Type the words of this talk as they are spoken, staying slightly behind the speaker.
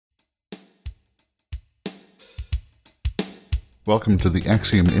Welcome to the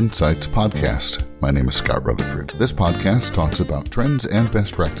Axiom Insights podcast. My name is Scott Rutherford. This podcast talks about trends and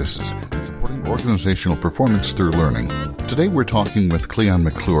best practices in supporting organizational performance through learning. Today we're talking with Cleon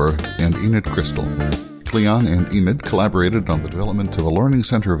McClure and Enid Crystal. Cleon and Enid collaborated on the development of a learning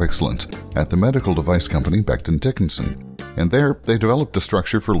center of excellence at the medical device company Becton Dickinson. And there, they developed a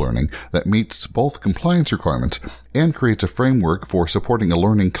structure for learning that meets both compliance requirements and creates a framework for supporting a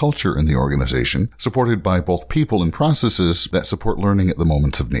learning culture in the organization, supported by both people and processes that support learning at the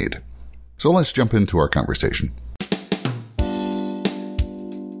moments of need. So let's jump into our conversation.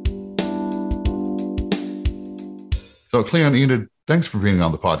 So, Cleon, Enid, thanks for being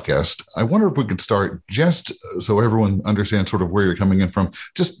on the podcast. I wonder if we could start just so everyone understands sort of where you're coming in from.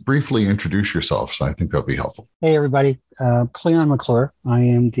 Just briefly introduce yourself. So I think that would be helpful. Hey, everybody. Cleon McClure. I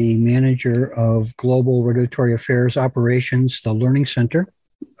am the manager of Global Regulatory Affairs Operations, the Learning Center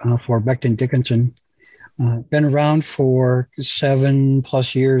for Becton Dickinson. Been around for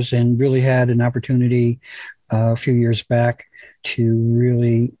 7+ years and really had an opportunity a few years back to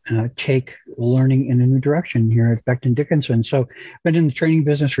really take learning in a new direction here at Becton Dickinson. So been in the training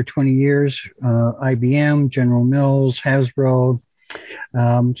business for 20 years, IBM, General Mills, Hasbro.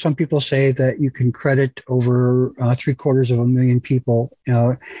 Some people say that you can credit over 750,000 people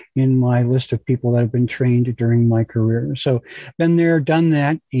in my list of people that have been trained during my career. So been there, done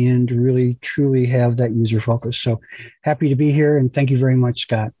that, and really, truly have that user focus. So happy to be here, and thank you very much,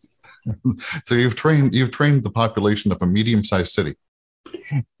 Scott. So you've trained the population of a medium-sized city.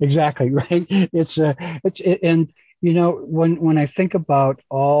 Exactly right. And you know, when I think about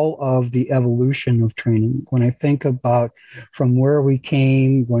all of the evolution of training, when I think about from where we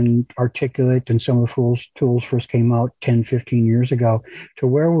came when Articulate and some of the tools first came out 10, 15 years ago to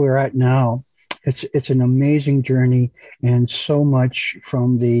where we're at now, it's an amazing journey, and so much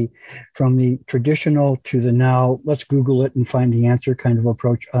from the traditional to the now, let's Google it and find the answer kind of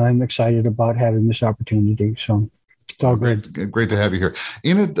approach. I'm excited about having this opportunity. So it's all great. Great to have you here.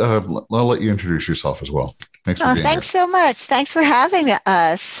 Enid, I'll let you introduce yourself as well. Thanks for being here. Thanks so much. Thanks for having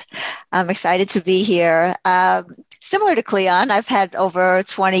us. I'm excited to be here. Similar to Cleon, I've had over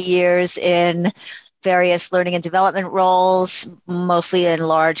 20 years in various learning and development roles, mostly in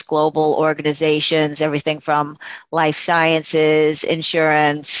large global organizations, everything from life sciences,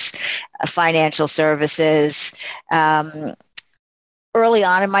 insurance, financial services. Early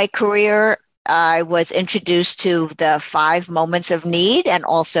on in my career, I was introduced to the 5 moments of need and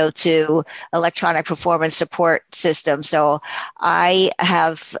also to electronic performance support systems. So I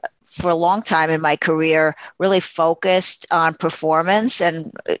have, for a long time in my career, really focused on performance.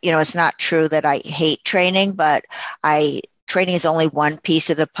 And, you know, it's not true that I hate training, but training is only one piece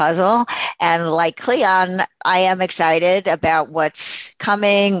of the puzzle. And like Cleon, I am excited about what's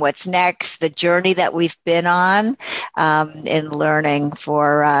coming, what's next, the journey that we've been on in learning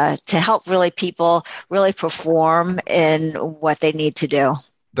to help people really perform in what they need to do.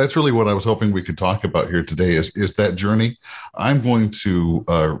 That's really what I was hoping we could talk about here today is that journey. I'm going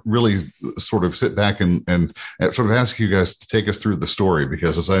to really sort of sit back and sort of ask you guys to take us through the story,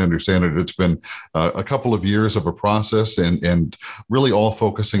 because as I understand it, it's been a couple of years of a process and really all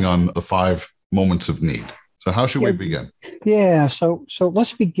focusing on the 5 moments of need. So how should we begin? Yeah, so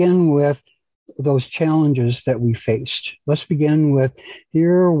let's begin with those challenges that we faced. Let's begin with,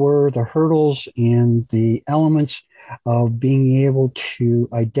 here were the hurdles and the elements of being able to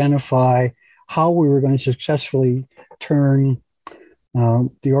identify how we were going to successfully turn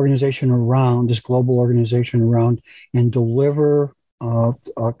the organization around, this global organization around, and deliver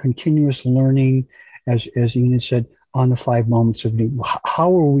continuous learning, as Enid said, on the 5 moments of need.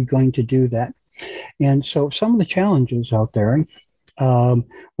 How are we going to do that? And so some of the challenges out there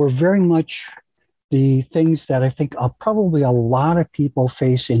were very much the things that I think probably a lot of people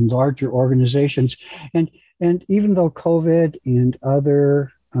face in larger organizations. And even though COVID and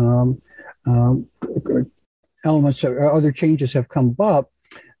other elements or other changes have come up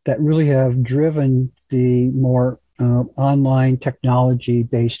that really have driven the more online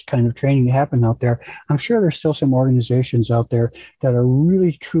technology-based kind of training to happen out there, I'm sure there's still some organizations out there that are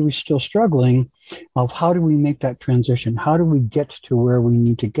really, truly still struggling of how do we make that transition? How do we get to where we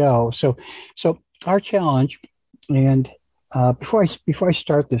need to go? So our challenge, and before I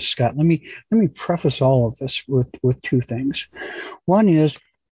start this, Scott, let me preface all of this with 2 things. One is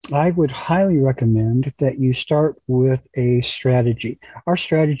I would highly recommend that you start with a strategy. Our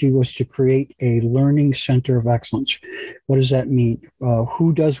strategy was to create a learning center of excellence. What does that mean?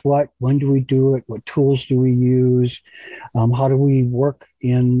 Who does what? When do we do it? What tools do we use? How do we work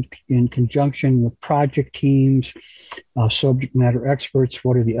in conjunction with project teams, subject matter experts?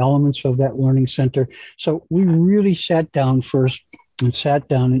 What are the elements of that learning center? So we really sat down first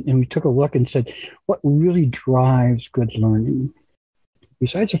and we took a look and said, what really drives good learning?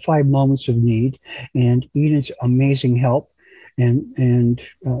 Besides the 5 moments of need and Enid's amazing help and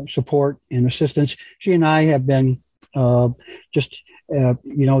support and assistance, she and I have been that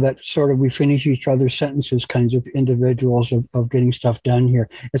sort of we finish each other's sentences kinds of individuals of getting stuff done here.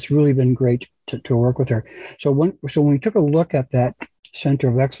 It's really been great to work with her. So when we took a look at that center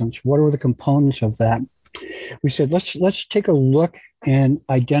of excellence, what are the components of that? We said, let's take a look and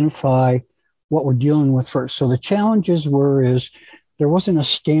identify what we're dealing with first. So the challenges is there wasn't a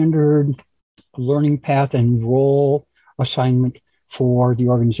standard learning path and role assignment for the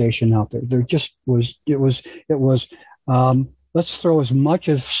organization out there. There just was, it was, let's throw as much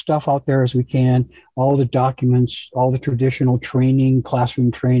of stuff out there as we can, all the documents, all the traditional training,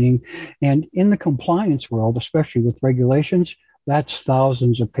 classroom training. And in the compliance world, especially with regulations, that's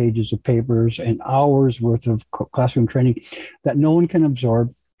thousands of pages of papers and hours worth of classroom training that no one can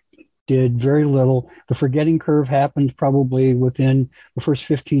absorb. Did very little. The forgetting curve happened probably within the first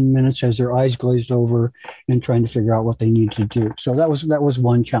 15 minutes as their eyes glazed over and trying to figure out what they need to do. So that was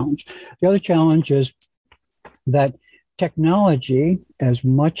one challenge. The other challenge is that technology, as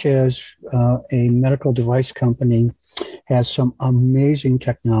much as a medical device company has some amazing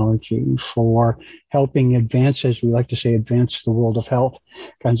technology for helping advance, as we like to say, advance the world of health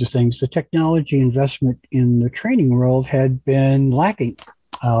kinds of things, the technology investment in the training world had been lacking.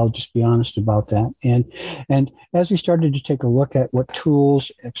 I'll just be honest about that. And as we started to take a look at what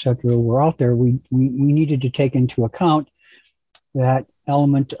tools, et cetera, were out there, we needed to take into account that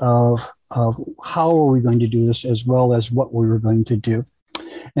element of how are we going to do this as well as what we were going to do.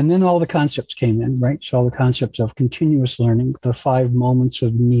 And then all the concepts came in, right? So all the concepts of continuous learning, the 5 moments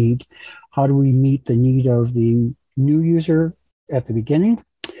of need. How do we meet the need of the new user at the beginning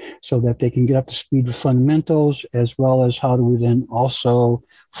so that they can get up to speed with fundamentals, as well as how do we then also,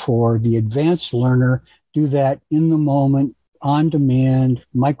 for the advanced learner, do that in the moment, on demand,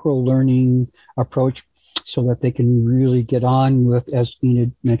 micro-learning approach so that they can really get on with, as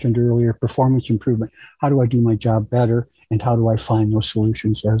Enid mentioned earlier, performance improvement. How do I do my job better? And how do I find those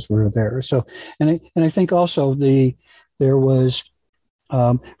solutions as we're there? So, and I think also there was,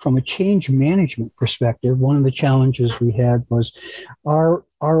 from a change management perspective, one of the challenges we had was our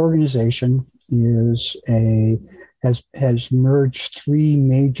organization has merged 3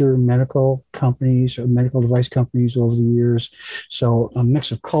 major medical companies or medical device companies over the years. So a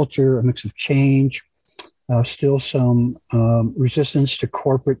mix of culture, a mix of change, still some resistance to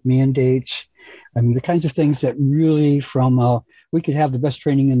corporate mandates. I mean, the kinds of things that really we could have the best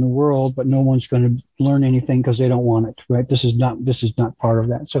training in the world, but no one's going to learn anything because they don't want it, right? This is not part of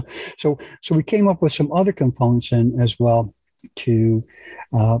that. So we came up with some other components in as well to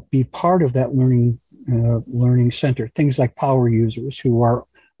be part of that learning center. Things like power users who are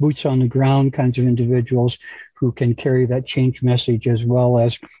boots on the ground kinds of individuals who can carry that change message as well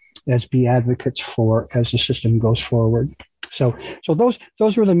as be advocates for as the system goes forward. So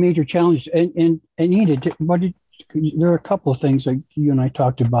those were the major challenges. And Enid, there are a couple of things that you and I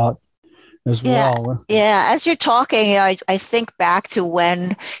talked about as well. Yeah. As you're talking, I think back to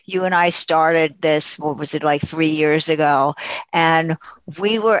when you and I started this, what was it, like 3 years ago? And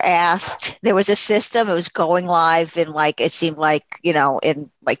we were asked, there was a system, it was going live in it seemed like,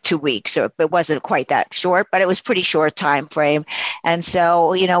 in 2 weeks, or it wasn't quite that short, but it was pretty short time frame. And so,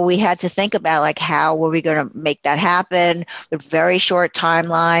 we had to think about how were we going to make that happen with very short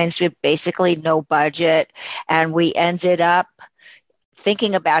timelines, with basically no budget. And we ended up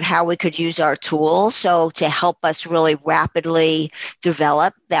thinking about how we could use our tools. So to help us really rapidly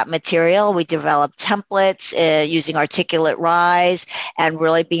develop that material, we developed templates using Articulate Rise and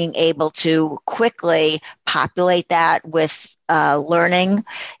really being able to quickly populate that with learning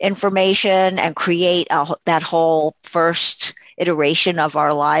information and create that whole first iteration of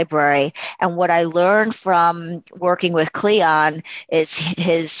our library. And what I learned from working with Cleon is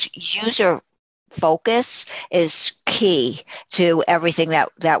his user focus is key to everything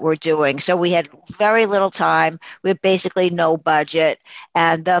that we're doing. So we had very little time. We had basically no budget.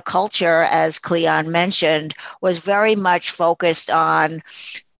 And the culture, as Cleon mentioned, was very much focused on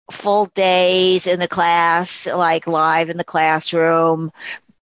full days in the class, like live in the classroom,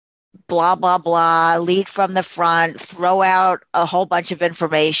 blah, blah, blah, lead from the front, throw out a whole bunch of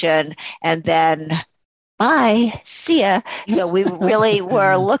information, and then bye, see ya. So we really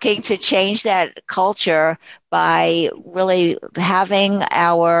were looking to change that culture by really having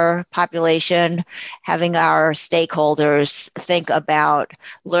our population, having our stakeholders think about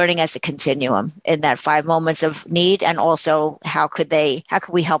learning as a continuum in that 5 moments of need, and also how could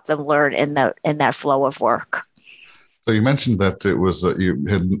we help them learn in that flow of work. So you mentioned that it was you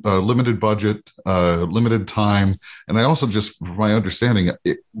had a limited budget, limited time, and I also just, from my understanding,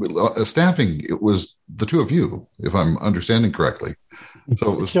 staffing. It was the two of you, if I'm understanding correctly.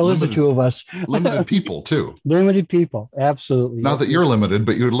 So it was still is the two of us. Limited people too. Limited people, absolutely. Not that you're limited,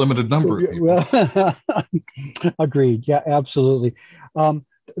 but you're a limited number of people. Well, agreed. Yeah, absolutely.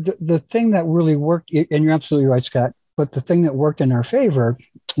 The thing that really worked, and you're absolutely right, Scott. But the thing that worked in our favor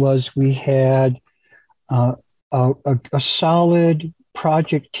was we had a solid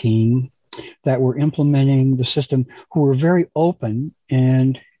project team that were implementing the system, who were very open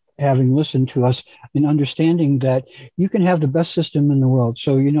and having listened to us and understanding that you can have the best system in the world.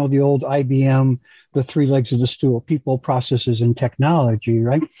 So, the old IBM, the three legs of the stool: people, processes, and technology,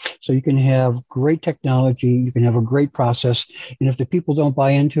 right? So you can have great technology, you can have a great process, and if the people don't buy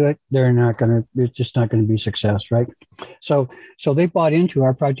into it, it's just not going to be success, right? So they bought into,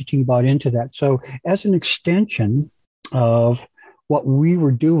 our project team bought into that. So as an extension of what we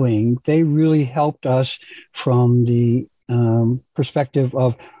were doing, they really helped us from the perspective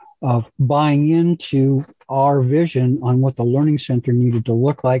of buying into our vision on what the learning center needed to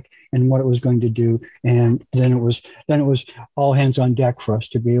look like and what it was going to do. And then it was all hands on deck for us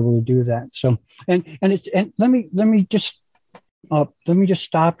to be able to do that. So, and let me just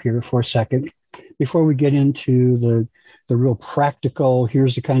stop here for a second before we get into the real practical,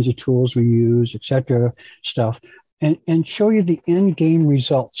 here's the kinds of tools we use, et cetera, stuff, and show you the end game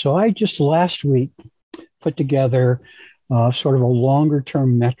results. So I just last week put together sort of a longer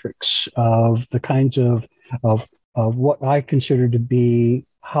term metrics of the kinds of what I consider to be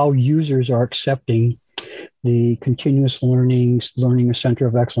how users are accepting the continuous learning a center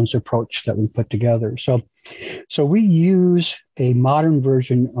of excellence approach that we put together. So we use a modern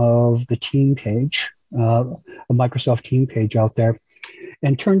version of the team page, a Microsoft team page out there,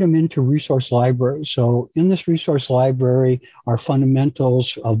 and turned them into resource libraries. So in this resource library are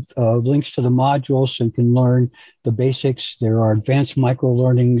fundamentals of links to the modules so you can learn the basics. There are advanced micro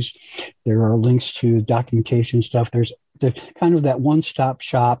learnings. There are links to documentation stuff. There's kind of that one-stop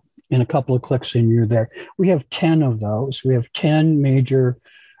shop, and a couple of clicks and you're there. We have 10 of those. We have 10 major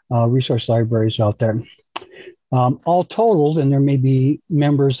resource libraries out there. All totaled, and there may be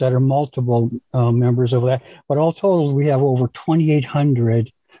members that are multiple members of that, but all totaled, we have over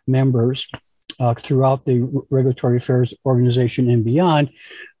 2,800 members throughout the Regulatory Affairs Organization and beyond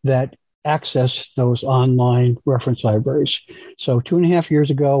that access those online reference libraries. So 2.5 years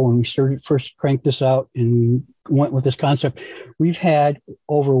ago, when we first cranked this out and we went with this concept, we've had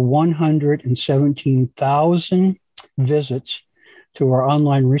over 117,000 visits to our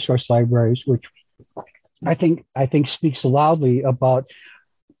online resource libraries, which I think speaks loudly about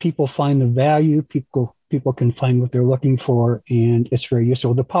people find the value, people can find what they're looking for, and it's very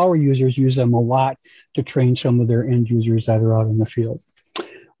useful. The power users use them a lot to train some of their end users that are out in the field.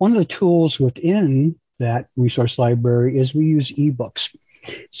 One of the tools within that resource library is we use ebooks.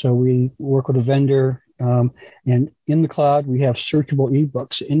 So we work with a vendor, and in the cloud, we have searchable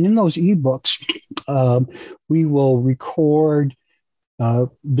ebooks. And in those ebooks, we will record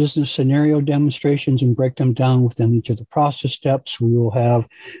business scenario demonstrations and break them down within each of the process steps. We will have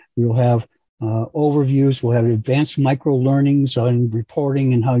overviews. We'll have advanced micro learnings on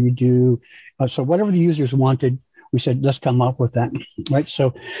reporting and how you do. So whatever the users wanted, we said, let's come up with that, right?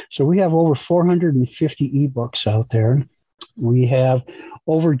 So we have over 450 ebooks out there. We have,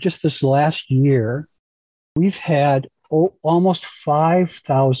 over just this last year, we've had almost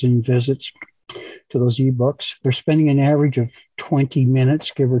 5,000 visits to those ebooks. They're spending an average of 20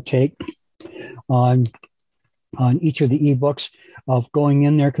 minutes, give or take, on each of the ebooks of going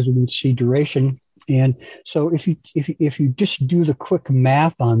in there, because we can see duration. And so if you just do the quick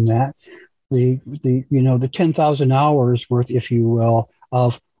math on that, the 10,000 hours worth, if you will,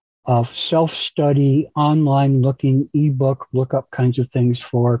 of self-study, online looking, ebook lookup kinds of things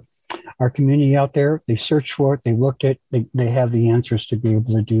for our community out there. They searched for it, they looked at it, they have the answers to be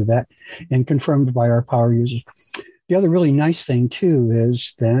able to do that, and confirmed by our power users. The other really nice thing too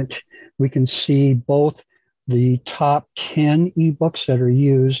is that we can see both the top 10 ebooks that are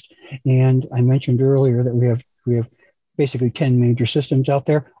used, and I mentioned earlier that we have basically 10 major systems out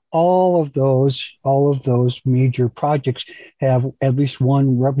there. All of those major projects have at least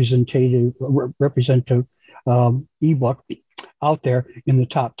one representative ebook out there in the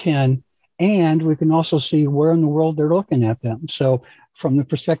top 10. And we can also see where in the world they're looking at them. So from that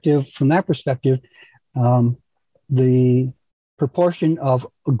perspective, the proportion of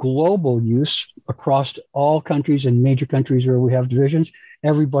global use across all countries and major countries where we have divisions,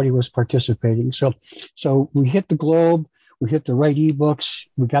 everybody was participating. So we hit the globe, we hit the right ebooks,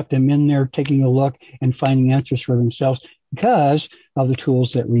 we got them in there taking a look and finding answers for themselves because of the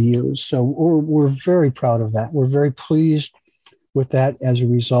tools that we use. So we're very proud of that. We're very pleased with that as a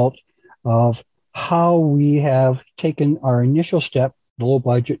result of how we have taken our initial step, low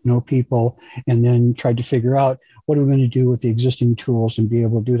budget, no people, and then tried to figure out what are we going to do with the existing tools and be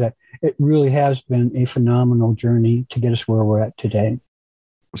able to do that. It really has been a phenomenal journey to get us where we're at today.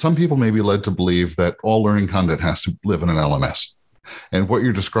 Some people may be led to believe that all learning content has to live in an LMS. And what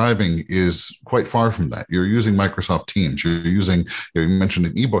you're describing is quite far from that. You're using Microsoft Teams. You mentioned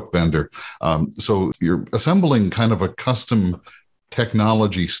an ebook vendor. So you're assembling kind of a custom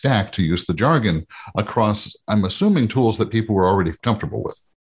technology stack, to use the jargon, across, I'm assuming, tools that people were already comfortable with.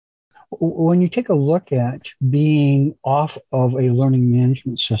 When you take a look at being off of a learning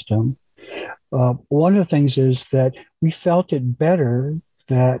management system, one of the things is that we felt it better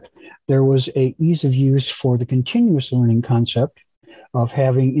that there was a ease of use for the continuous learning concept of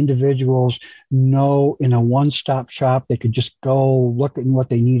having individuals know in a one-stop shop they could just go look at what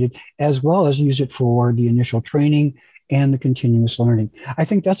they needed, as well as use it for the initial training and the continuous learning. I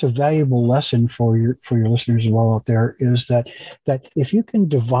think that's a valuable lesson for your listeners as well out there, is that if you can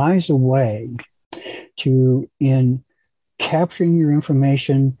devise a way to, in capturing your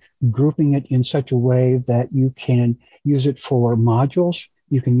information, grouping it in such a way that you can use it for modules,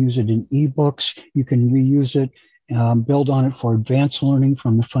 you can use it in ebooks, you can reuse it, build on it for advanced learning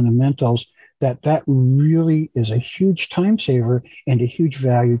from the fundamentals, that really is a huge time saver and a huge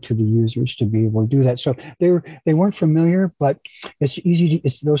value to the users to be able to do that. So they weren't familiar, but it's easy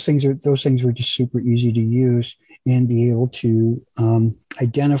to, those things were just super easy to use and be able to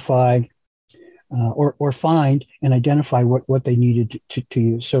identify or find and identify what they needed to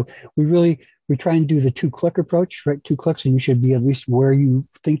use. So we try and do the 2-click approach, right? 2 clicks and you should be at least where you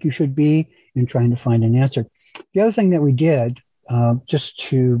think you should be in trying to find an answer. The other thing that we did, just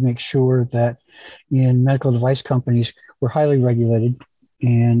to make sure that in medical device companies, we're highly regulated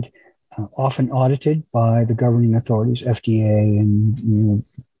and often audited by the governing authorities, FDA and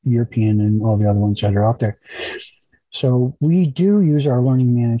European and all the other ones that are out there. So we do use our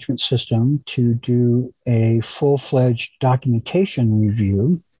learning management system to do a full-fledged documentation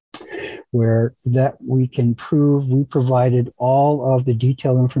review, where that we can prove we provided all of the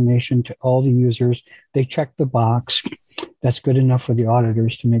detailed information to all the users. They check the box. That's good enough for the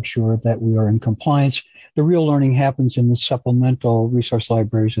auditors to make sure that we are in compliance. The real learning happens in the supplemental resource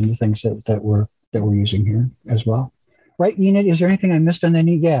libraries and the things that we're using here as well. Right, Enid, is there anything I missed on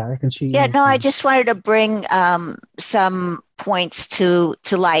any? Yeah, I can see. Yeah, no, I just wanted to bring some points to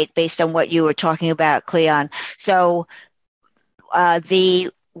light based on what you were talking about, Cleon. So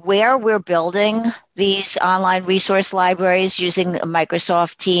where we're building these online resource libraries using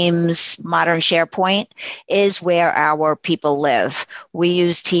Microsoft Teams, modern SharePoint, is where our people live. We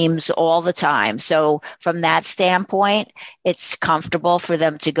use Teams all the time. So from that standpoint, it's comfortable for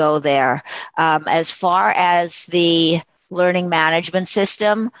them to go there. As far as the learning management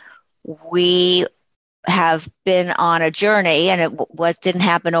system, we have been on a journey, and it didn't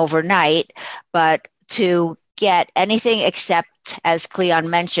happen overnight, but to get anything except, as Cleon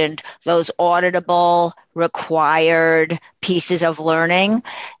mentioned, those auditable, required pieces of learning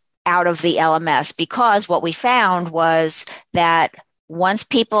out of the LMS, because what we found was that once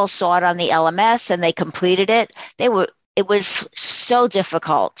people saw it on the LMS and they completed it, it was so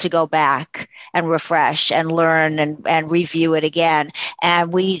difficult to go back and refresh and learn and review it again.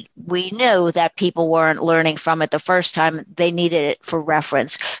 And we knew that people weren't learning from it the first time. They needed it for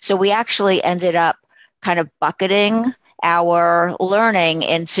reference. So we actually ended up kind of bucketing our learning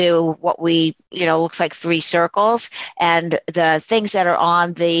into what looks like 3 circles. And the things that are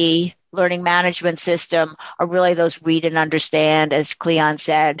on the learning management system are really those read and understand, as Cleon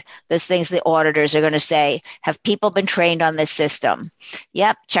said, those things the auditors are going to say, have people been trained on this system?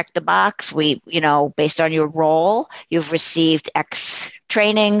 Yep, check the box. Based on your role, you've received X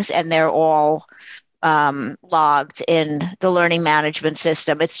trainings and they're all logged in the learning management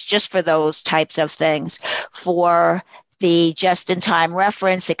system. It's just for those types of things. For the just-in-time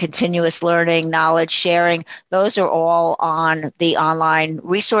reference, the continuous learning, knowledge sharing, those are all on the online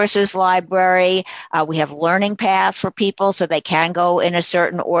resources library. We have learning paths for people so they can go in a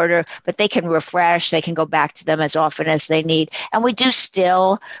certain order, but they can refresh, they can go back to them as often as they need. And we do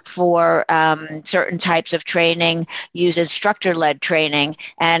still, for certain types of training, use instructor-led training.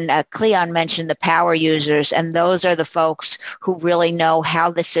 And Cleon mentioned the power users, and those are the folks who really know how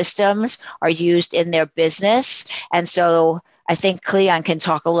the systems are used in their business. And so I think Cleon can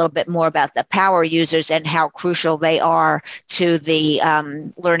talk a little bit more about the power users and how crucial they are to the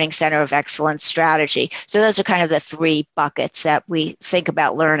Learning Center of Excellence strategy. So those are kind of the three buckets that we think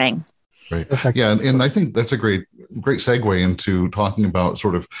about learning. Right. Yeah, and I think that's a great segue into talking about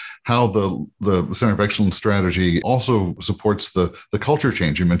sort of how the Center of Excellence strategy also supports the culture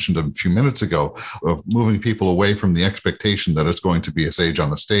change you mentioned a few minutes ago of moving people away from the expectation that it's going to be a sage on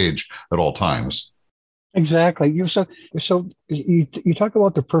the stage at all times. Exactly. So you talk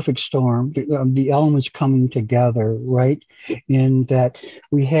about the perfect storm, the elements coming together, right? In that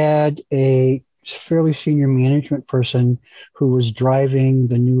we had a fairly senior management person who was driving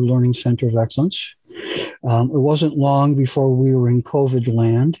the new Learning Center of Excellence. It wasn't long before we were in COVID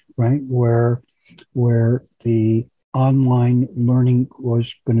land, right, where the online learning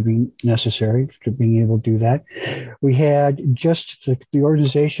was going to be necessary to being able to do that. We had just the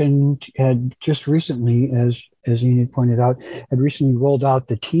organization had just recently, as Enid pointed out, had recently rolled out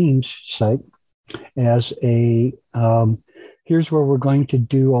the Teams site as a here's where we're going to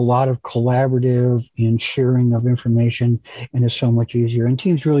do a lot of collaborative and sharing of information, and it's so much easier. And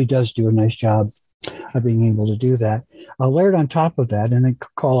Teams really does do a nice job of being able to do that. Layered on top of that, and then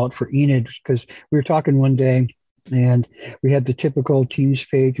call out for Enid, because we were talking one day, and we had the typical Teams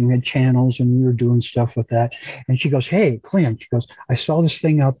page, and we had channels, and we were doing stuff with that. And she goes, "Hey, Cleon," she goes, "I saw this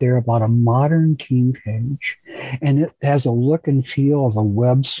thing out there about a modern team page, and it has a look and feel of a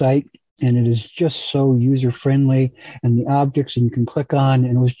website, and it is just so user-friendly, and the objects and you can click on,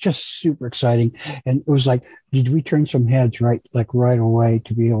 and it was just super exciting." And it was like, did we turn some heads right away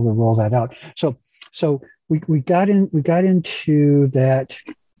to be able to roll that out? So we got into that,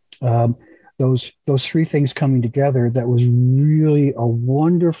 those three things coming together. That was really a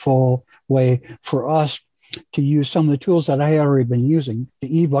wonderful way for us to use some of the tools that I had already been using.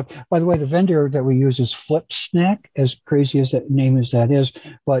 The ebook, by the way, the vendor that we use is FlipSnack, as crazy as that name as that is,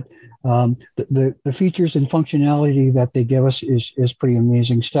 but the features and functionality that they give us is pretty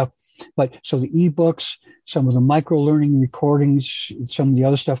amazing stuff. But so the ebooks, some of the micro learning recordings, some of the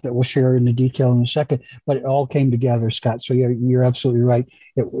other stuff that we'll share in the detail in a second, but it all came together, Scott. So you're absolutely right.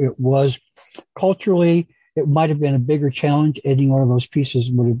 It was culturally, it might have been a bigger challenge. Any one of those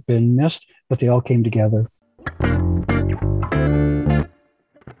pieces would have been missed, but they all came together.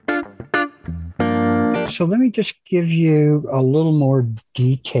 So let me just give you a little more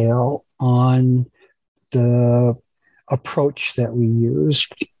detail on the approach that we use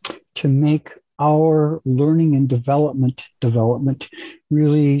to make our learning and development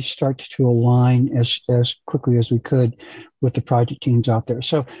really start to align as quickly as we could with the project teams out there.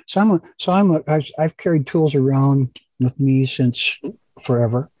 I've carried tools around with me since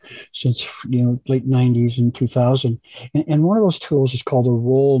forever, since late 90s and 2000. And one of those tools is called a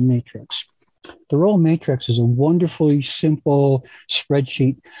role matrix. The role matrix is a wonderfully simple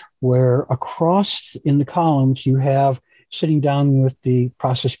spreadsheet where across in the columns you have, sitting down with the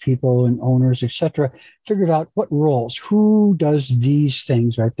process people and owners, et cetera, figured out what roles, who does these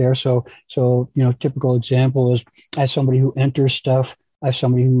things right there. So typical example is I have somebody who enters stuff, I have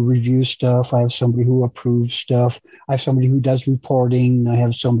somebody who reviews stuff, I have somebody who approves stuff, I have somebody who does reporting, I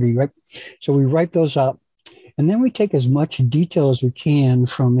have somebody, right? So we write those up. And then we take as much detail as we can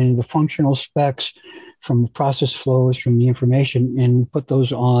from any of the functional specs, from the process flows, from the information, and put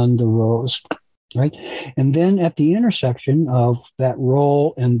those on the rows, right? And then at the intersection of that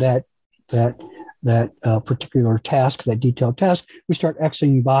role and that particular task, that detailed task, we start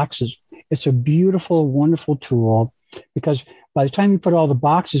Xing boxes. It's a beautiful, wonderful tool because by the time you put all the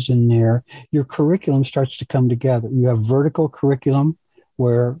boxes in there, your curriculum starts to come together. You have vertical curriculum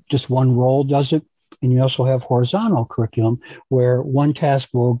where just one role does it. And you also have horizontal curriculum where one task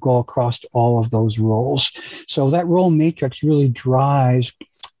will go across all of those roles. So that role matrix really drives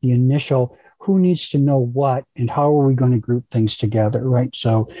the initial who needs to know what and how are we going to group things together, right?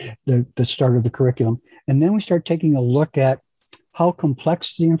 So the start of the curriculum. And then we start taking a look at how complex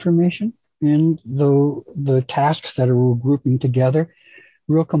is the information and the tasks that are grouping together.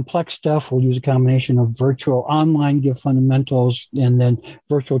 Real complex stuff, we'll use a combination of virtual online, give fundamentals, and then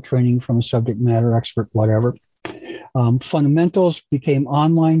virtual training from a subject matter expert, whatever. Fundamentals became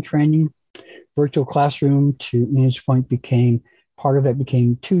online training. Virtual classroom, to Enid's point, became part of that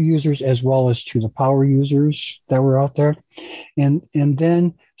became to users as well as to the power users that were out there. And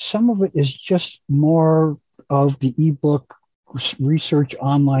then some of it is just more of the ebook research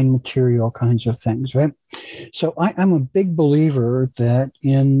online material kinds of things, right? So I'm a big believer that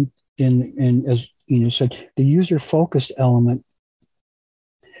in as Enid said, the user focused element,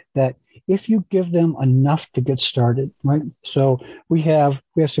 that if you give them enough to get started, right? So we have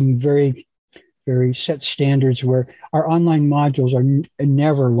some very set standards where our online modules are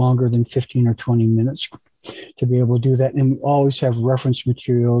never longer than 15 or 20 minutes to be able to do that. And we always have reference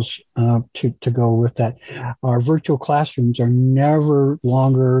materials to go with that. Our virtual classrooms are never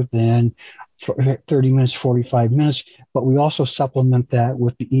longer than 30 minutes, 45 minutes, but we also supplement that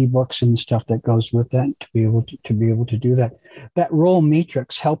with the ebooks and stuff that goes with that to be able to do that. That role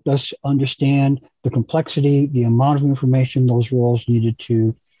matrix helped us understand the complexity, the amount of information those roles needed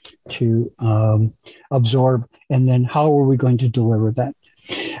to absorb, and then how are we going to deliver that.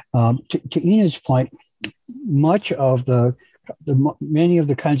 To Enid's point, much of many of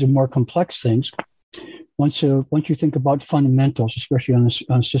the kinds of more complex things, once you think about fundamentals, especially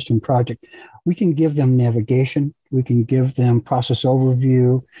on a system project, we can give them navigation, we can give them process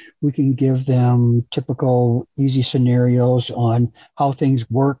overview, we can give them typical easy scenarios on how things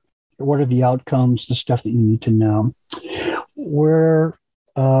work, what are the outcomes, the stuff that you need to know. Where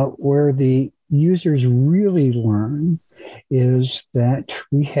the users really learn is that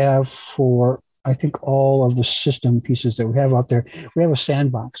we have, for I think all of the system pieces that we have out there, we have a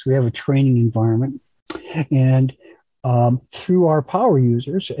sandbox, we have a training environment, and through our power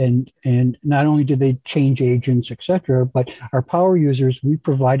users, and not only did they change agents, etc., but our power users, we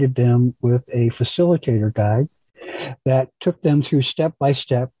provided them with a facilitator guide that took them through step by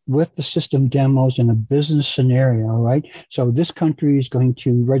step with the system demos in a business scenario, right? So this country is going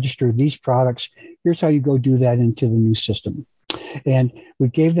to register these products. Here's how you go do that into the new system. And we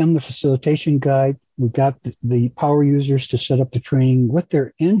gave them the facilitation guide. We got the power users to set up the training with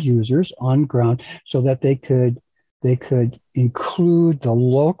their end users on ground so that they could include the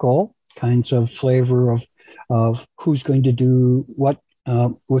local kinds of flavor of who's going to do what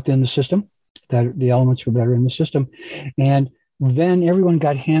within the system, that the elements that are in the system. And then everyone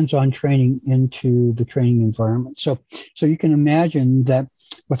got hands-on training into the training environment. So you can imagine that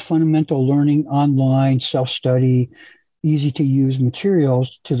with fundamental learning, online, self-study, easy to use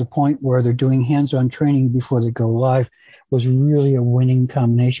materials to the point where they're doing hands-on training before they go live was really a winning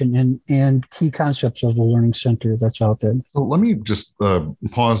combination and key concepts of the learning center that's out there. So let me just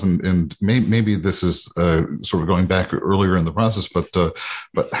pause and maybe this is sort of going back earlier in the process,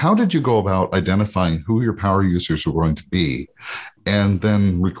 but how did you go about identifying who your power users were going to be, and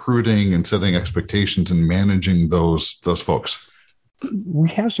then recruiting and setting expectations and managing those folks? We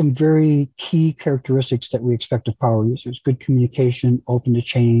have some very key characteristics that we expect of power users: good communication, open to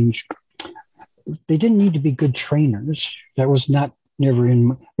change. They didn't need to be good trainers. That was never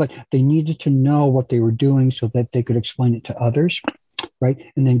in, but they needed to know what they were doing so that they could explain it to others, right?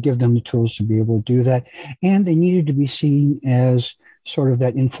 And then give them the tools to be able to do that. And they needed to be seen as sort of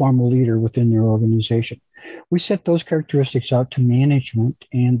that informal leader within their organization. We set those characteristics out to management,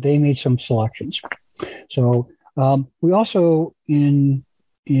 and they made some selections. So we also, in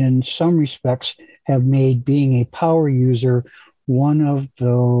some respects, have made being a power user one of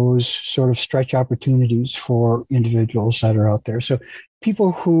those sort of stretch opportunities for individuals that are out there. So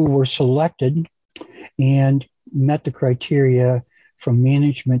people who were selected and met the criteria from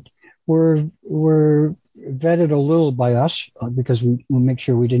management were vetted a little by us because we make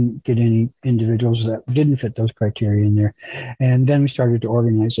sure we didn't get any individuals that didn't fit those criteria in there. And then we started to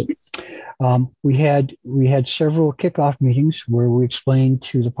organize it. We had several kickoff meetings where we explained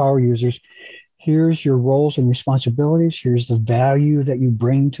to the power users, here's your roles and responsibilities. Here's the value that you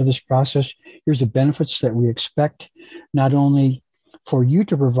bring to this process. Here's the benefits that we expect, not only for you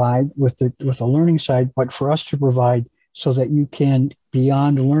to provide with the learning side, but for us to provide so that you can,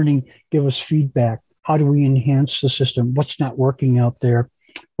 beyond learning, give us feedback. How do we enhance the system? What's not working out there?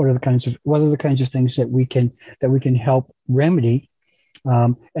 What are the kinds of things that we can help remedy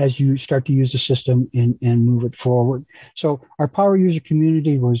as you start to use the system and move it forward? So our power user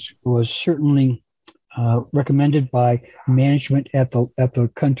community was certainly recommended by management at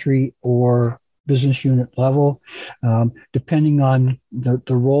the country or business unit level, depending on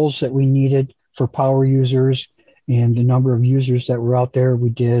the roles that we needed for power users and the number of users that were out there. We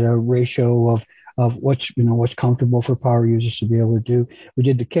did a ratio of what's comfortable for power users to be able to do. We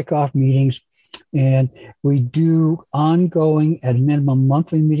did the kickoff meetings, and we do ongoing, at minimum,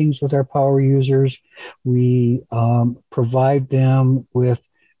 monthly meetings with our power users. We provide them with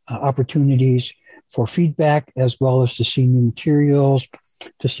opportunities for feedback, as well as to see new materials,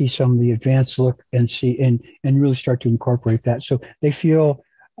 to see some of the advanced look and see and really start to incorporate that. So they feel,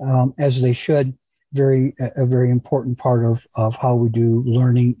 as they should, a very important part of how we do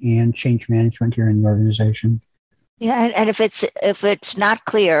learning and change management here in the organization. Yeah, and if it's not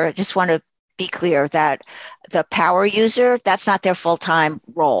clear, I just want to be clear that the power user, that's not their full-time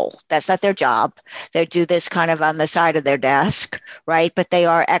role. That's not their job. They do this kind of on the side of their desk, right? But they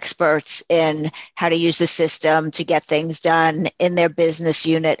are experts in how to use the system to get things done in their business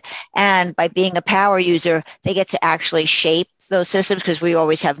unit. And by being a power user, they get to actually shape those systems, because we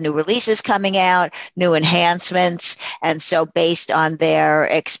always have new releases coming out, new enhancements. And so based on their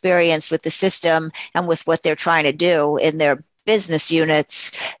experience with the system and with what they're trying to do in their business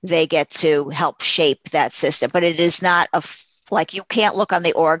units, they get to help shape that system. But it is not like you can't look on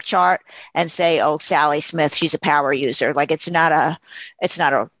the org chart and say, oh, Sally Smith, she's a power user. Like it's not a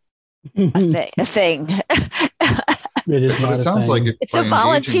thing. It is but it sounds like it's a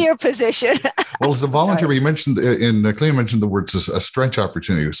volunteer position. Well, it's a volunteer. But you mentioned Cleon mentioned the words a stretch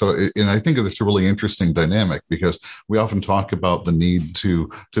opportunity. So, and I think of this a really interesting dynamic, because we often talk about the need to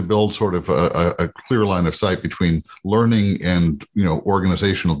build sort of a clear line of sight between learning and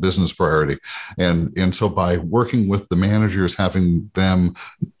organizational business priority, and so by working with the managers, having them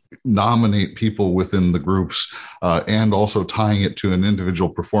nominate people within the groups, and also tying it to an individual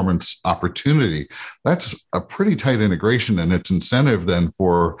performance opportunity, that's a pretty tight integration, and it's incentive then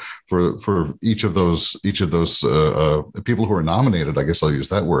for each of those people who are nominated, I guess I'll use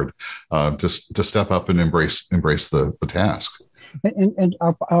that word, to step up and embrace the task. And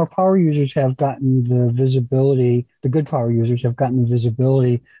our power users have gotten the visibility. The good power users have gotten the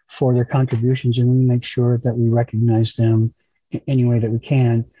visibility for their contributions, and we make sure that we recognize them in any way that we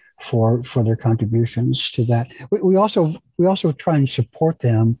can for their contributions to that. We also try and support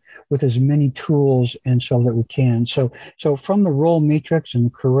them with as many tools and so that we can. So from the role matrix and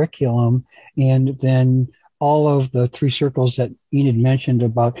the curriculum, and then all of the three circles that Enid mentioned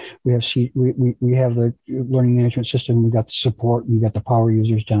about, we have the learning management system, we got the support, and we got the power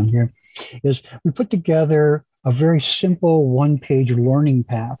users down here, is we put together a very simple one-page learning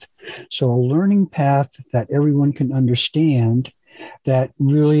path. So a learning path that everyone can understand, that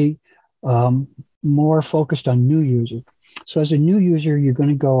really more focused on new users. So as a new user, you're going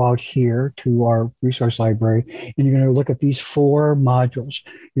to go out here to our resource library, and you're going to look at these 4 modules.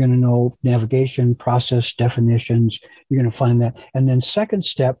 You're going to know navigation, process, definitions. You're going to find that. And then second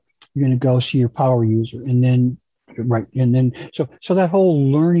step, you're going to go see your power user. And then, so that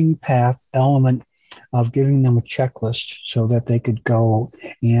whole learning path element of giving them a checklist so that they could go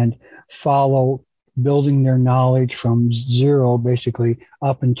and follow, building their knowledge from zero, basically,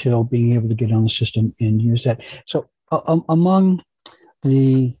 up until being able to get on the system and use that. So among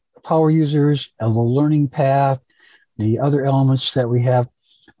the power users, the learning path, the other elements that we have,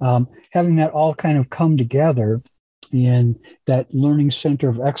 having that all kind of come together in that learning center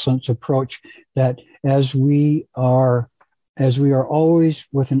of excellence approach, that as we are always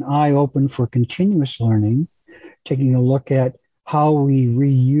with an eye open for continuous learning, taking a look at how we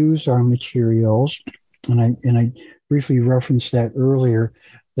reuse our materials, and I briefly referenced that earlier,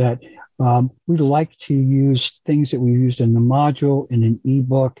 that we like to use things that we used in the module, in an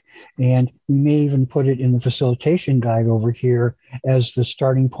ebook, and we may even put it in the facilitation guide over here as the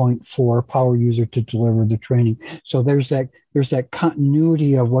starting point for a power user to deliver the training. So there's that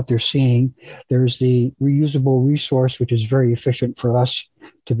continuity of what they're seeing. There's the reusable resource, which is very efficient for us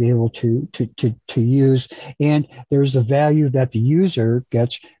to be able to use, and there's the value that the user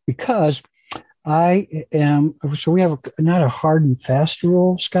gets, because so we have not a hard and fast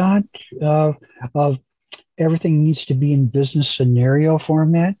rule, Scott, of everything needs to be in business scenario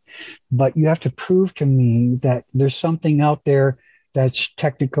format, but you have to prove to me that there's something out there that's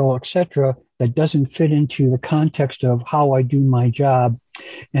technical, etc., that doesn't fit into the context of how I do my job,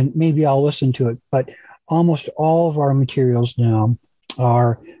 and maybe I'll listen to it. But almost all of our materials now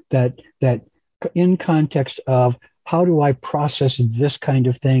are that in context of how do I process this kind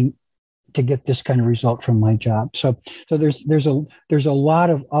of thing to get this kind of result from my job. So there's a lot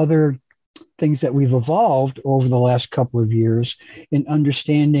of other things that we've evolved over the last couple of years in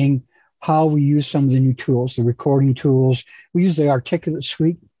understanding how we use some of the new tools, the recording tools. We use the Articulate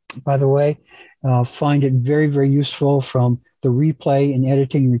Suite, by the way. Find it very, very useful, from the replay and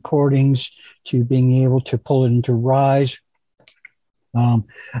editing recordings to being able to pull it into Rise.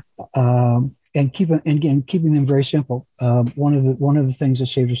 And keeping them very simple. One of the things that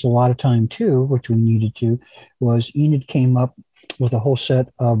saved us a lot of time too, which we needed to, was Enid came up with a whole set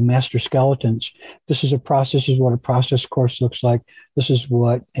of master skeletons. This is what a process course looks like. This is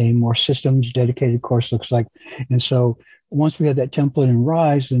what a more systems dedicated course looks like. And so once we have that template in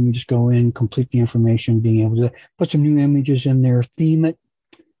Rise, then we just go in, complete the information, being able to put some new images in there, theme it,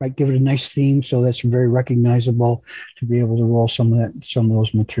 right? Give it a nice theme so that's very recognizable, to be able to roll some of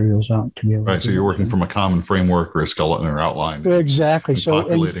those materials out to be able. Right. So you're working from a common framework or a skeleton or outline. Exactly. And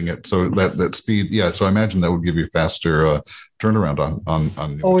populating it so that speed. Yeah. So I imagine that would give you faster turnaround on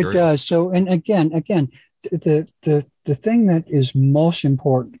new material. It does. So, and again, the thing that is most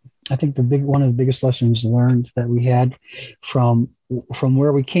important, I think one of the biggest lessons learned that we had from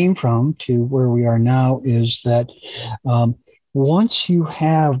where we came from to where we are now is that once you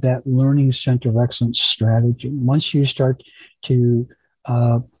have that learning center of excellence strategy, once you start to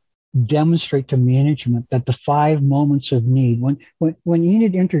demonstrate to management that the 5 moments of need, when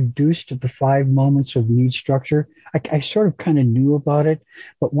Enid introduced the 5 moments of need structure, I sort of kind of knew about it,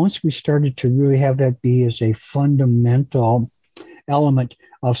 but once we started to really have that be as a fundamental element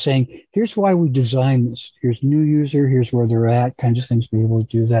of saying, here's why we designed this, here's new user, here's where they're at, kinds of things, be able to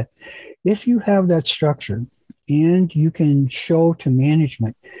do that. If you have that structure, and you can show to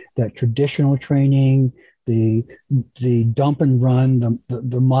management that traditional training, the dump and run,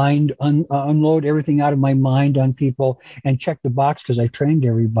 the mind, unload everything out of my mind on people and check the box because I trained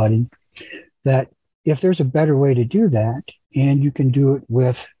everybody, that if there's a better way to do that, and you can do it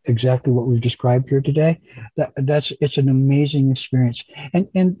with exactly what we've described here today, it's an amazing experience.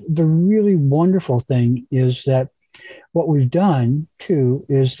 And the really wonderful thing is that what we've done too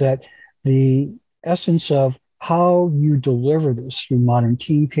is that the essence of how you deliver this through modern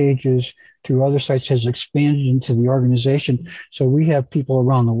team pages, through other sites, has expanded into the organization. So we have people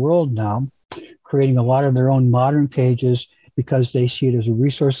around the world now creating a lot of their own modern pages because they see it as a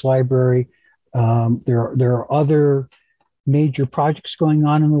resource library. There are other major projects going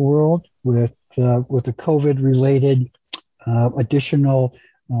on in the world with the COVID-related additional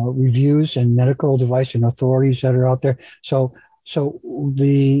reviews and medical device and authorities that are out there. So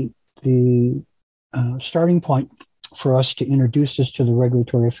the starting point for us to introduce this to the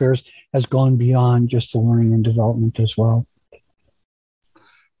regulatory affairs has gone beyond just the learning and development as well.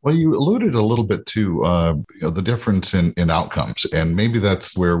 Well, you alluded a little bit to the difference in outcomes, and maybe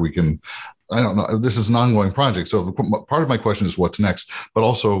that's where we can, I don't know, this is an ongoing project. So part of my question is what's next, but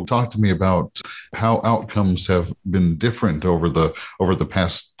also talk to me about how outcomes have been different over the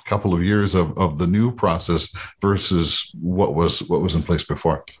past couple of years of the new process versus what was in place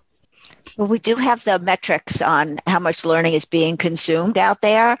before. Well, we do have the metrics on how much learning is being consumed out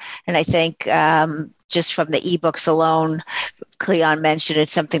there. And I think just from the ebooks alone, Cleon mentioned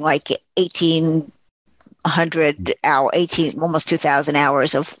it's something like 1,800 almost 2,000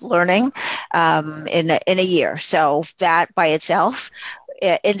 hours of learning in a year. So that by itself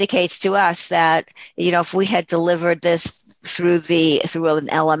indicates to us that, if we had delivered this through an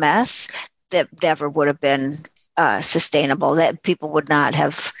LMS, that never would have been sustainable, that people would not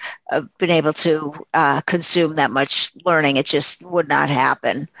have been able to consume that much learning. It just would not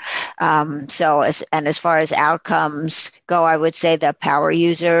happen. As far as outcomes go, I would say the power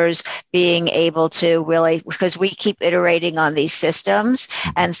users being able to really, because we keep iterating on these systems,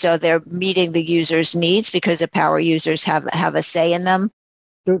 and so they're meeting the users' needs because the power users have a say in them.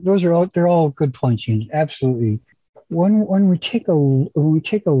 They're all good points, Enid. Absolutely. When we take a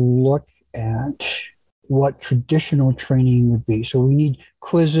look at what traditional training would be. So we need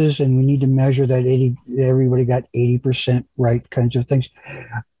quizzes and we need to measure that everybody got 80% right kinds of things.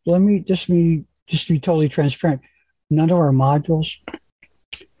 Let me just be totally transparent. None of our modules,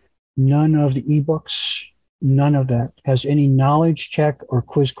 none of the ebooks, none of that has any knowledge check or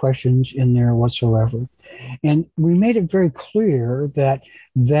quiz questions in there whatsoever. And we made it very clear that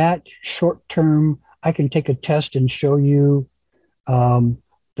short term, I can take a test and show you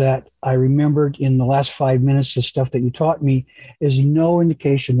that I remembered in the last 5 minutes, the stuff that you taught me, is no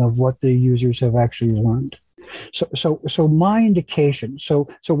indication of what the users have actually learned. So my indication, so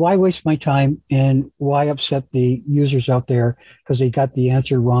why waste my time and why upset the users out there because they got the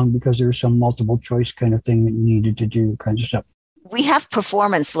answer wrong because there's some multiple choice kind of thing that you needed to do kinds of stuff. We have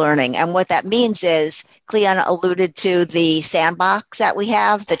performance learning, and what that means is Cleon alluded to the sandbox that we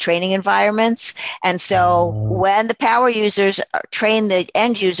have, the training environments. And so when the power users train the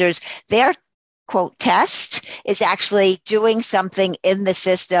end users, their quote test is actually doing something in the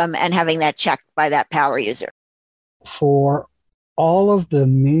system and having that checked by that power user. For all of the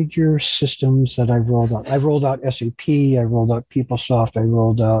major systems that I've rolled out SAP, I rolled out PeopleSoft, I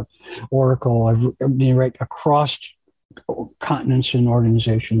rolled out Oracle, I've right across continents and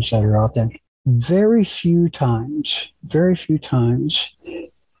organizations that are out there. very few times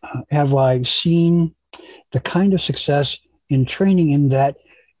have I seen the kind of success in training in that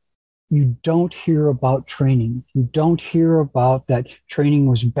you don't hear about training. You don't hear about that training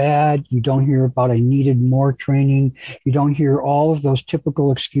was bad. You don't hear about I needed more training. You don't hear all of those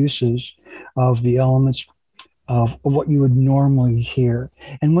typical excuses of the elements of what you would normally hear.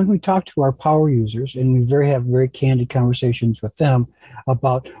 And when we talk to our power users, and we have very candid conversations with them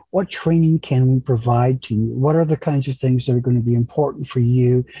about what training can we provide to you, what are the kinds of things that are going to be important for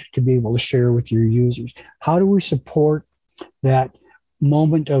you to be able to share with your users, how do we support that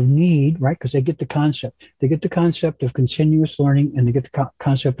moment of need, right? Because they get the concept. They get the concept of continuous learning, and they get the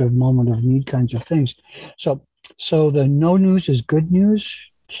concept of moment of need kinds of things. So the no news is good news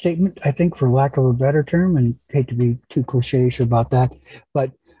statement, I think, for lack of a better term, and I hate to be too cliche about that,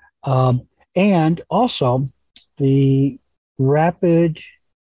 but and also the relatively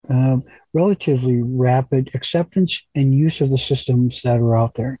rapid acceptance and use of the systems that are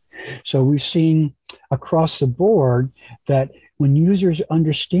out there. So we've seen across the board that when users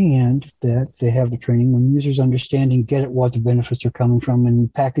understand that they have the training, when users understand and get at what the benefits are coming from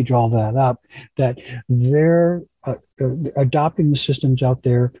and package all that up, that they're adopting the systems out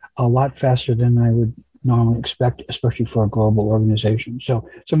there a lot faster than I would normally expect, especially for a global organization. So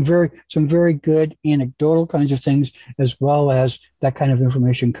some very good anecdotal kinds of things, as well as that kind of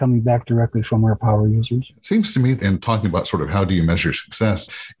information coming back directly from our power users. It seems to me, in talking about sort of how do you measure success,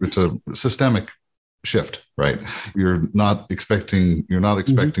 it's a systemic shift, right? You're not expecting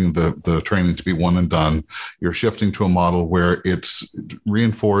the training to be one and done. You're shifting to a model where it's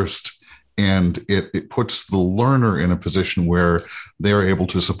reinforced, and it puts the learner in a position where they're able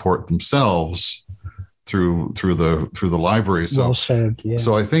to support themselves through the library. So, well said, yeah.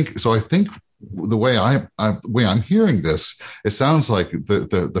 So I think the way I'm hearing this, it sounds like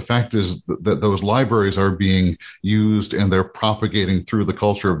the fact is that those libraries are being used and they're propagating through the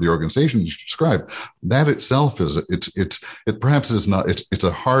culture of the organization you described. That itself is it's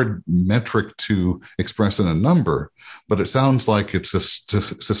a hard metric to express in a number, but it sounds like it's a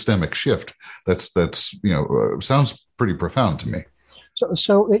systemic shift. That's sounds pretty profound to me.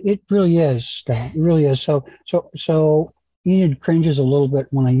 So it really is, Scott. It really is. So Enid cringes a little bit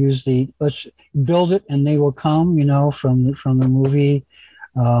when I use the "let's build it and they will come," from the movie.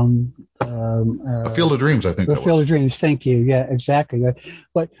 A Field of Dreams, I think. The Field of Dreams. Thank you. Yeah, exactly.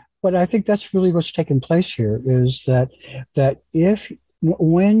 But I think that's really what's taking place here is that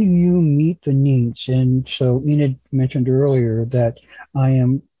when you meet the needs, and so Enid mentioned earlier that I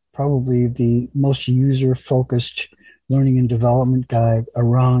am probably the most user-focused learning and development guide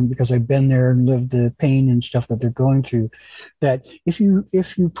around, because I've been there and lived the pain and stuff that they're going through, that if you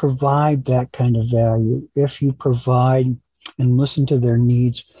provide that kind of value, if you provide and listen to their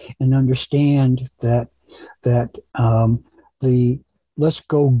needs and understand that the let's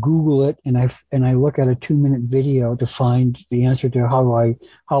go Google it and I look at a 2-minute video to find the answer to how I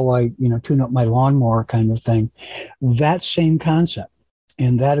tune up my lawnmower kind of thing, that same concept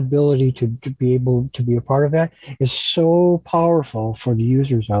and that ability to be able to be a part of that is so powerful for the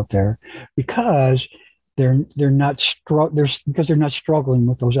users out there, because they're not struggling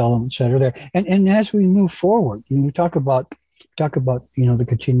with those elements that are there. And as we move forward, we talk about the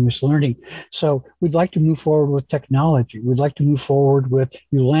continuous learning. So we'd like to move forward with technology. We'd like to move forward with,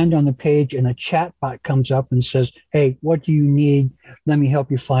 you land on the page and a chat bot comes up and says, "Hey, what do you need? Let me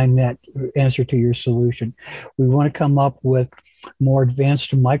help you find that answer to your solution." We want to come up with more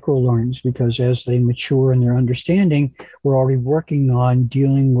advanced micro learnings, because as they mature in their understanding, we're already working on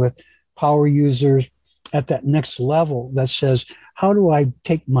dealing with power users at that next level that says, how do I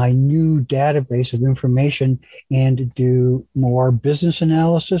take my new database of information and do more business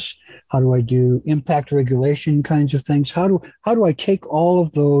analysis? How do I do impact regulation kinds of things? How do I take all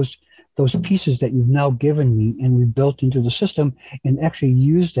of those pieces that you've now given me and we built into the system and actually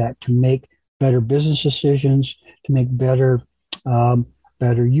use that to make better business decisions, to make better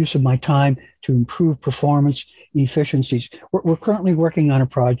use of my time, to improve performance efficiencies? We're currently working on a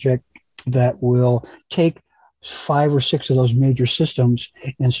project that will take 5 or 6 of those major systems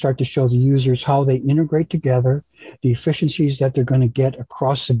and start to show the users how they integrate together, the efficiencies that they're going to get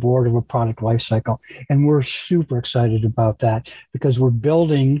across the board of a product lifecycle. And we're super excited about that, because we're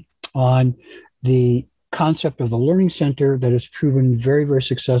building on the concept of the Learning Center that has proven very, very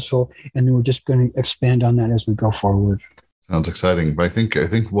successful, and then we're just going to expand on that as we go forward. Sounds exciting, but I think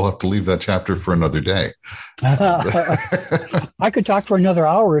we'll have to leave that chapter for another day. I could talk for another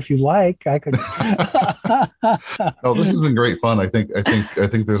hour if you like. I could. No, this has been great fun. I think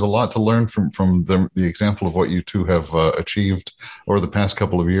there's a lot to learn from the example of what you two have achieved over the past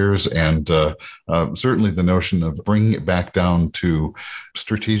couple of years, and certainly the notion of bringing it back down to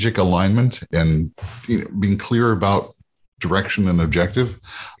strategic alignment and being clear about direction and objective.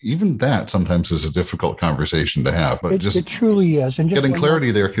 Even that sometimes is a difficult conversation to have, but it truly is. And getting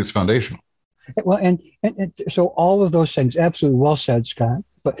clarity there is foundational. Well, and so all of those things, absolutely well said, Scott.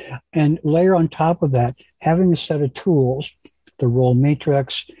 And layer on top of that, having a set of tools, the role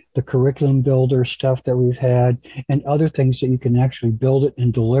matrix, the curriculum builder stuff that we've had, and other things that you can actually build it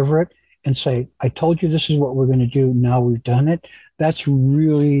and deliver it and say, I told you this is what we're going to do. Now we've done it. That's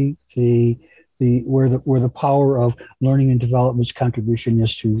really where the power of learning and development's contribution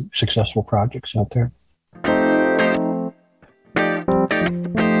is to successful projects out there.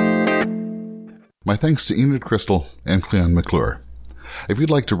 My thanks to Enid Crystal and Cleon McClure. If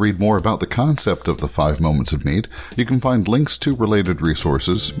you'd like to read more about the concept of the 5 moments of need, you can find links to related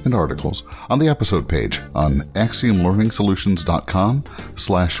resources and articles on the episode page on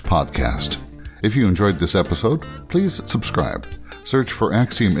axiomlearningsolutions.com/podcast. If you enjoyed this episode, please subscribe. Search for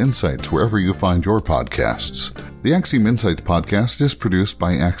Axiom Insights wherever you find your podcasts. The Axiom Insights podcast is produced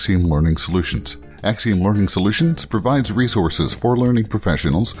by Axiom Learning Solutions. Axiom Learning Solutions provides resources for learning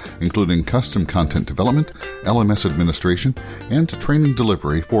professionals, including custom content development, LMS administration, and training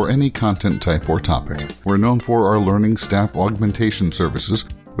delivery for any content type or topic. We're known for our learning staff augmentation services,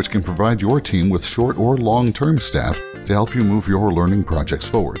 which can provide your team with short or long-term staff to help you move your learning projects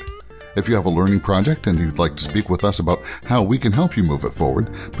forward. If you have a learning project and you'd like to speak with us about how we can help you move it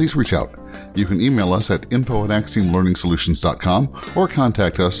forward, please reach out. You can email us at info@axiomlearningsolutions.com or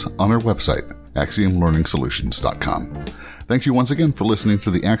contact us on our website, axiomlearningsolutions.com. Thanks you once again for listening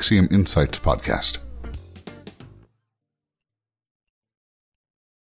to the Axiom Insights podcast.